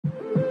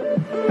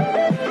Hi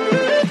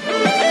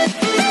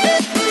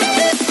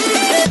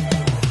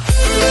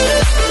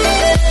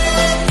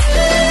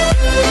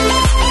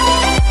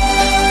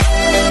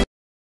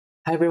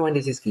everyone,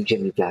 this is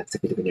Jimmy Vlog sa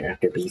Filipino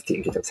actor based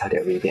in Saudi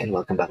Arabia, and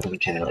welcome back to my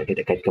channel.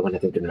 Agad-agad gawa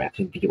natin yung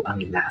reaction video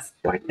ang last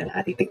part ng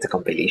ating TikTok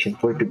compilation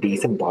for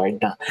today's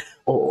BARDA.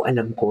 Oo,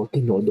 alam ko,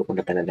 tinodo ko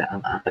na talaga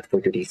ang apat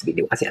for today's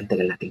video kasi ang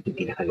tagal natin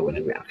hindi nakagawa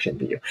ng reaction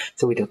video.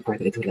 So without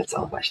further ado, let's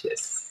all watch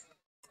this.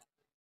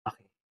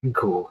 Okay,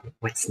 go.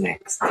 What's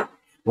next?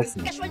 What's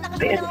next? Casual na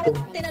casual lang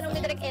ako tinanong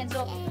ni Direk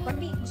Enzo,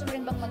 Barbie, gusto mo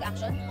rin bang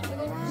mag-action?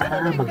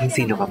 Maging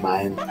sino ka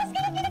man.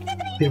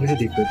 Hindi mo sa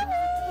likod.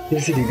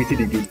 Yung si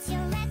David.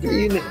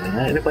 Yun na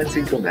nga,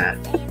 napansin ko nga.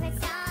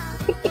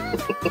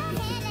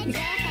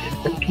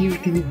 Ang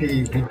cute ni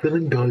David,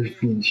 parang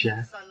dolphin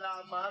siya.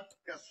 Salamat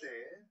kasi.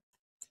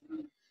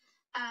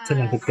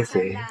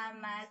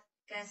 Salamat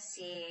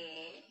kasi.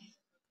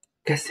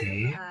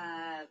 Kasi?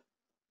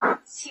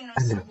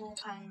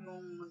 Sinusubukan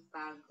mong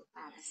magbago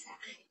para sa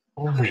akin.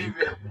 Oh my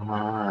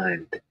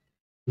God.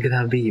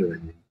 Grabe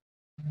yun.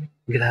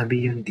 Grabe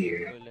yun,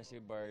 dear. Wala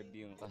si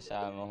Barbie yung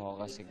kasama ko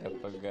kasi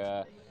kapag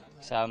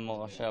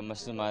kasama ko siya,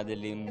 mas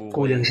lumadali yung buhay.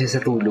 Kulang siya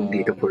sa tulog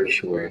dito for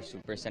sure.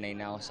 Super sanay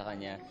na ako sa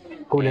kanya.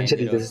 Kulang siya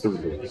dito sa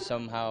tulog.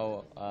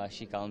 Somehow,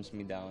 she calms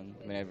me down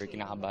whenever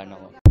kinakabahan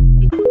ako.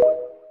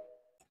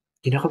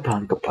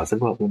 Kinakabahan ka pa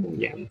sa gwapo mo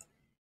yan.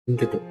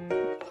 Hindi to.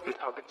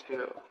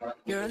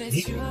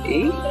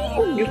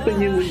 Gusto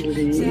niya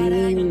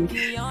magling.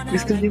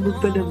 Gusto niya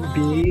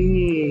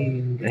magpalambing.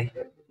 Ay,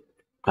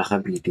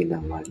 kakabitin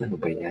naman. Ano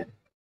ba yan?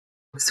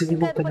 Gusto niya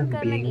magpalambing.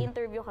 Pagka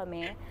nag-interview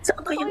kami,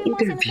 saan ba yung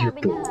interview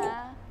to?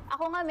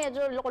 Ako nga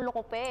medyo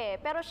loko-loko pa eh.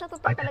 Pero siya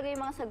totoo talaga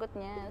yung mga sagot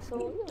niya.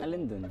 So,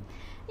 Alin dun?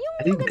 yung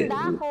maganda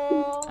ako.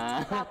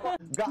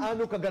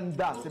 Gaano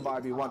kaganda si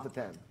Barbie 1 to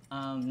 10?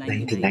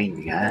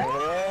 99 nga.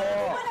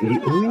 Uy!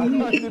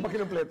 Hindi ba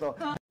kinumpleto?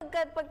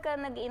 Pagka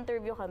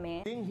nag-interview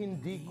kami,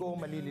 Hindi ko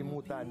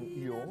malilimutan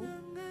yung...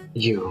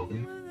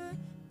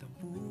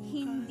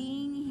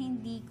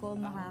 Hindi ko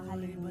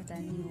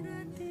makakalimutan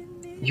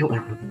Yung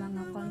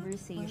mga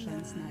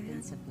conversations natin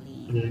sa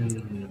plane.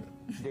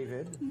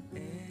 David?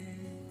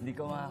 Hindi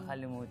ko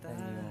makakalimutan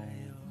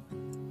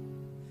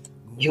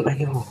yung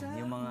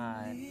yung mga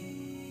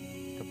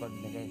kapag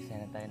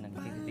nag-eksena tayo ng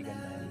tititigan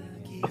tayo.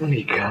 Oh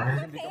my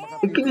God.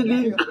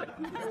 Kinilig.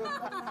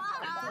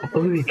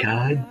 Oh my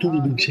God.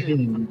 Kinilig siya.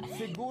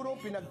 Siguro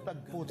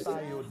pinagtagpo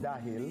tayo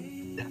dahil...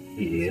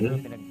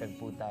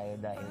 Pinagtagpo tayo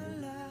dahil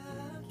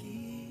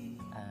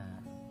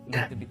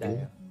nagtubi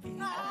tayo.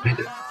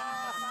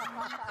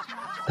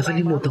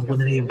 Nakalimutan ko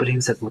na rin pala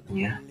yung sagot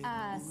niya.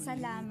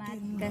 Salamat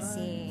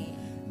kasi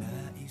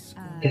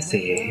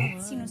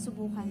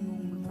sinusubukan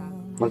mong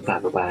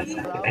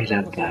magpapabasa. I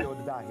love that.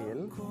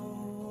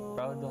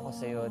 Proud ako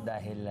sa'yo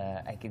dahil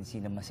I can see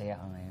na masaya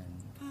ka ngayon.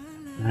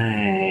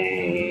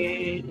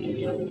 Ay.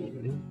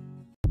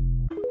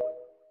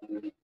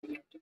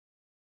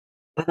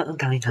 Parang ang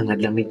tanging hangad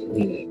lang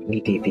ni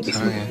Titi is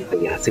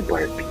kaya si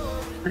Barbie.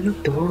 Ano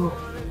to?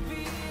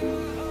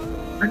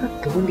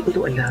 Hindi ko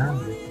to alam.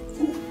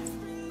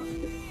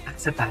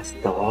 Sa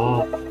pasto.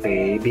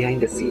 Okay,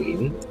 behind the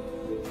scene.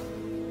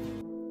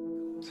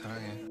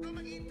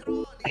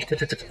 Ay, ito.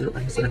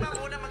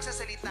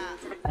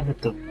 Ano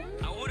to?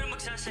 Ang unang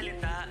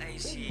magsasalita ay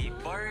si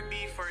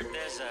Barbie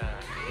Foreteza.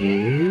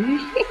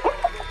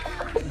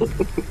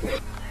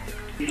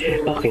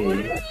 Okay.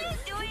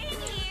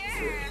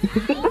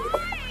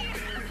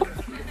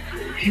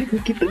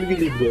 Nakita nyo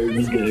ni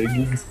Barbie,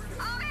 gagis.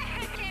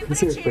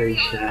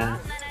 Surprise siya.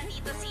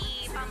 nandito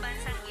si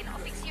pambansang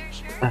fix your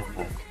shirt.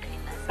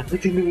 Ako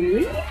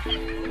tinuwi?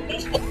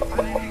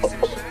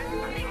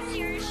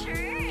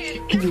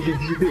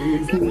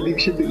 Kinilig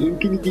siya doon.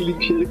 Kinikilig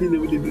siya.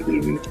 Tinawalin mo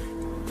doon.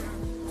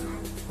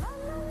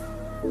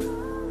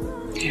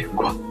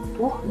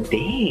 Gwapo.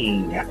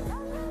 Dang.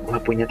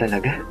 Gwapo niya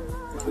talaga.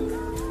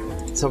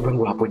 Sobrang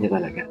gwapo niya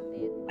talaga.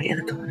 Ay,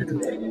 ano to?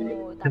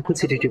 I'm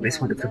considered you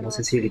as one of the most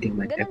sincerely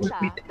man I've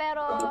worked with.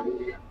 Pero,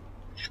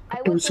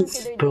 I would Two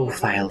consider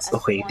profiles. David as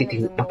Okay, one of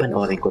the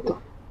papanoorin ko to.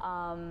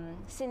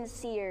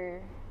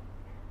 Sincere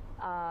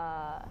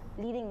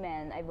leading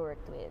men I've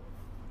worked with.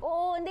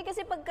 Oo, hindi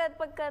kasi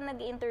pagka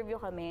nag-interview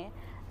kami,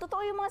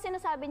 totoo yung mga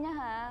sinasabi niya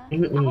ha.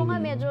 Ako nga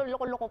medyo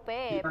loko-loko pa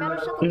eh. Pero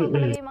siya totoo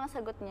talaga yung mga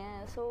sagot niya.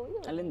 So,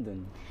 yun. Alin dun?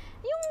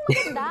 Yung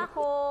maganda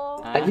ako.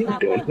 Ayun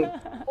doon.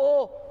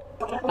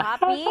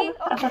 Happy?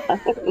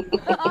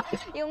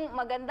 Yung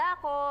maganda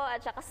ako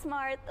at saka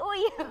smart.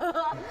 Uy!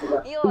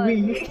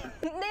 Yun.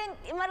 Then,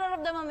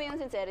 mararamdaman mo yung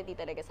sincerity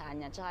talaga sa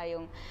kanya. Tsaka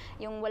yung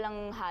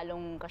walang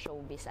halong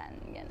ka-showbizan.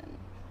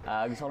 Ganun.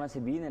 Gusto ko lang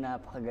sabihin na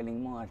napakagaling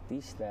mong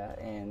artista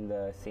and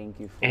thank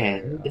you for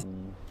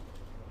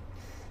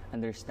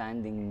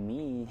understanding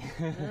me.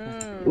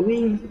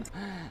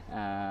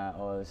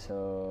 Also,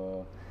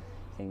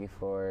 thank you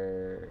for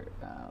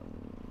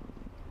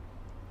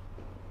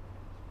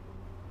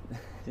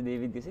si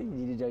David kasi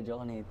ginijudge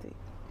ako na ito eh.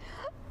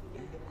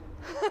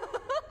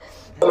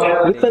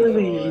 Ba't parang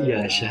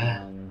nahihiya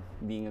siya?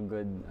 being a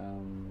good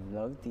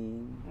love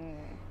team.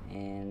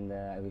 And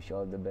I wish you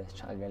all the best.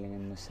 Tsaka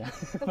galingan mo sa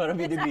para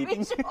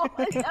bibiting.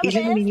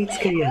 Ilang minutes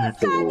kaya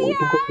to?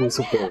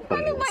 Pagkapuso po ka.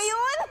 Ano ba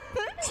yun?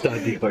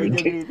 Study hard.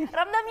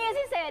 Ramdam niyo yung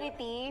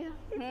sincerity?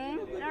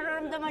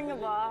 Nararamdaman niyo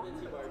ba?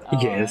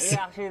 Yes.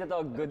 Actually,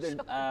 totoo, good,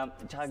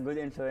 tsaka good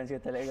influence ka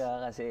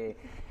talaga kasi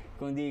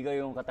kung di ka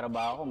yung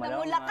katrabaho ko,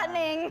 malamang Namula ka,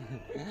 Neng.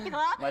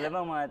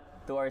 malamang mga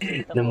 2 hours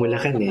late ako. Namula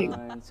ka, Neng.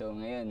 So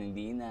ngayon,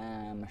 hindi na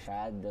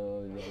masyado.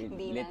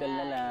 Hindi Little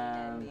na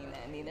lang.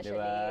 Hindi na siya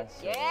Diba? late.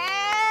 So,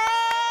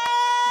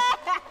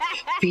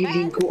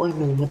 Feeling ko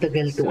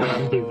matagal to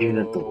ang interview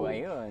na to.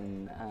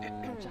 ayun.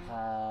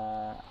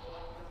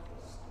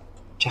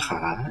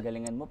 Tsaka,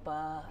 Galingan mo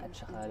pa at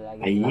saka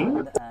lagi Ay?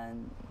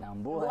 nakakadaan ng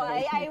buhay.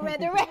 Why? I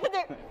rather.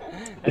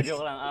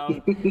 Joke lang.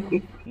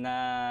 Na,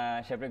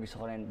 syempre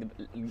gusto ko rin,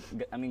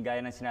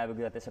 gaya ng sinabi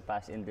ko dati sa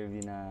past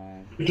interview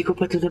na hindi ko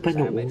pa ito sana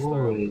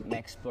napanood.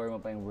 ma-explore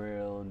mo pa yung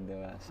world,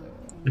 diba? So,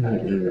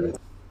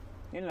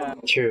 yun lang.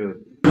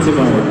 True.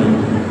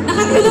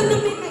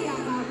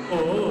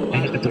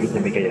 Ay, nakatulog na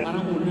may kaya.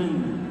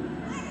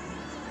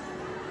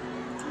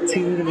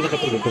 Sino naman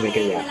nakatulog na may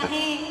kaya?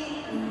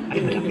 Ay,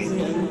 malaki.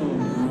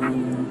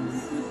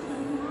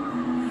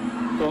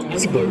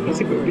 Si Barbie,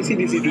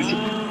 sinisino siya.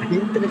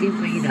 Yan talaga yung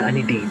pahinaan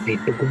ni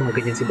David. Pag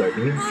gumaganyan si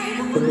Barbie, yung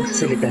pag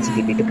nagsasalita si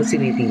David, tapos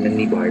sinitingnan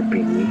ni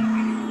Barbie.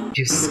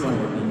 Diyos ko.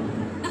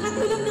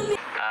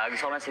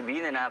 Gusto ko lang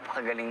sabihin na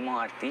napakagaling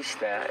mong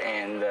artista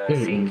and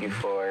thank you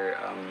for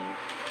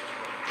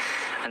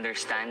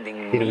understanding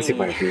me. Sino ba si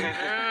Barbie?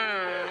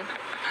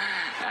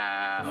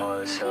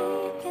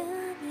 Also,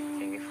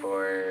 thank you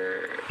for...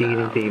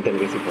 Tingin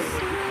talaga si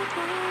Barbie.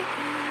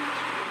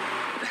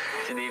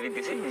 Si David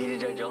kasi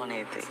ginijudge ako na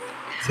ito eh.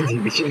 Si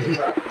David siya.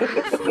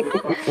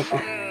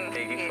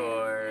 Thank you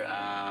for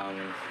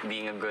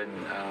being a good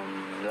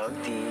love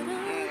team.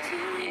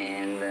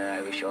 And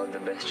I wish you all the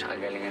best. Tsaka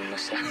galingan mo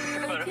sa...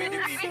 Para may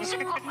nabitin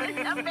siya.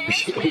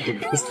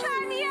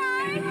 Saan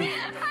yan?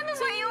 Ano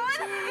ba yun?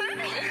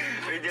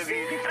 Medyo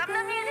gating.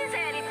 Ramdam niyo yung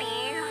sincerity?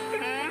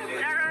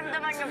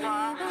 Nararamdaman niyo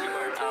ba?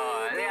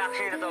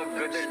 Actually, ito,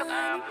 good,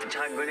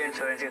 tsaka good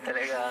influence ka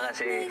talaga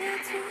kasi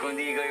kung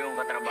di ka yung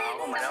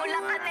katrabaho ko, Namula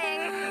ka,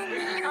 Neng.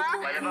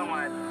 malamang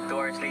mga 2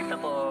 hours late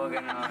ako,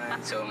 gano'n.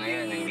 So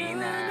ngayon, hindi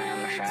na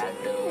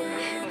masyado.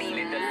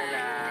 Little na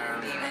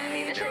lang. Hindi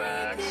na siya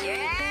Diba?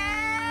 late.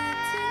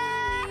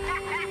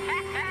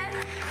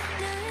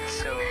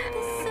 So,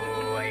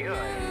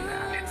 ayun.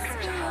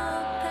 Tsaka,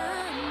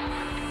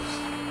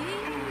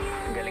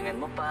 galingan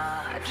mo pa.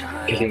 At tsaka,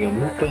 Galingan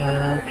mo pa.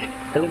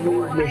 Alam mo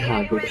yung may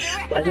habol.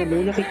 Alam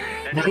mo,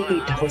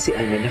 nakikita ko si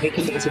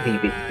nakikita ko si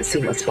David,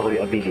 same as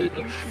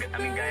toffe.avelino.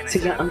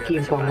 Sila ang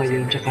Kimpa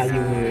ngayon, tsaka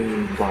yung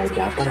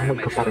BARDA, parang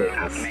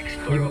magkaparehas.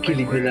 Yung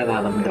kilig na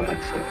nararamdaman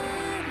ko.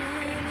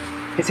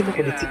 Kasi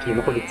makulit si Kim,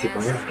 makulit si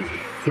Barbie.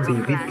 Si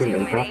David po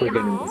yung proper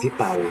ganun si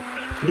Pao.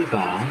 Di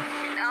ba?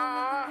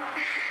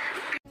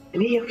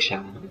 Iniyak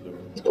siya.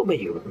 Ito ba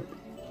yun?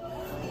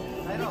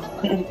 Na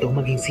ano to,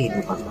 maging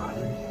sino ka man?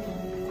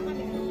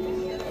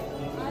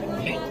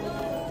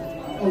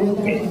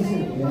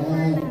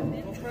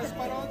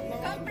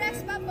 Compress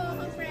pa po,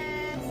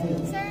 compress.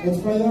 Sir, Let's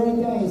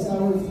prioritize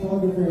our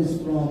photographers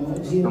from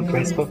Jim. Ang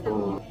press pa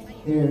po.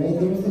 Here, right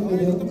there in the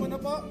middle.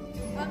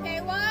 okay,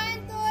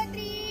 1, 2,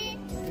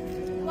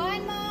 3.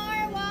 One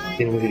more, one.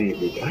 Sino mo si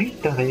David? Ay,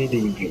 taka ni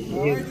David.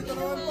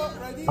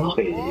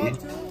 Okay.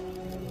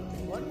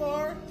 One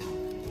more.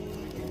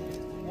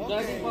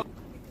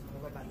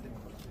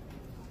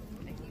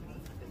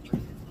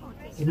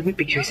 Ano may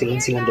picture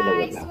silang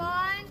dalawa lang?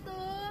 1,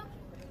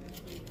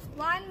 2.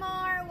 One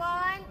more,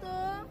 1,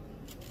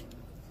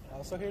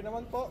 2. So here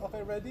naman po.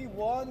 Okay, ready?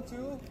 1,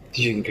 2.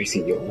 Yun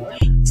kasi yung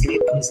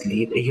sleep ang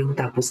sleep. Yung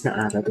tapos na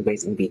araw to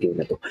guys ang video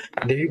na to.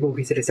 There you go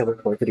guys. It is our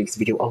for today's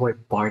video. Our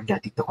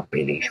BARDA TikTok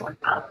compilation.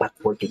 Apat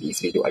for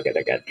today's video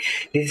agad-agad.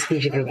 This is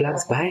Vision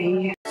Vlogs.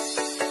 Bye!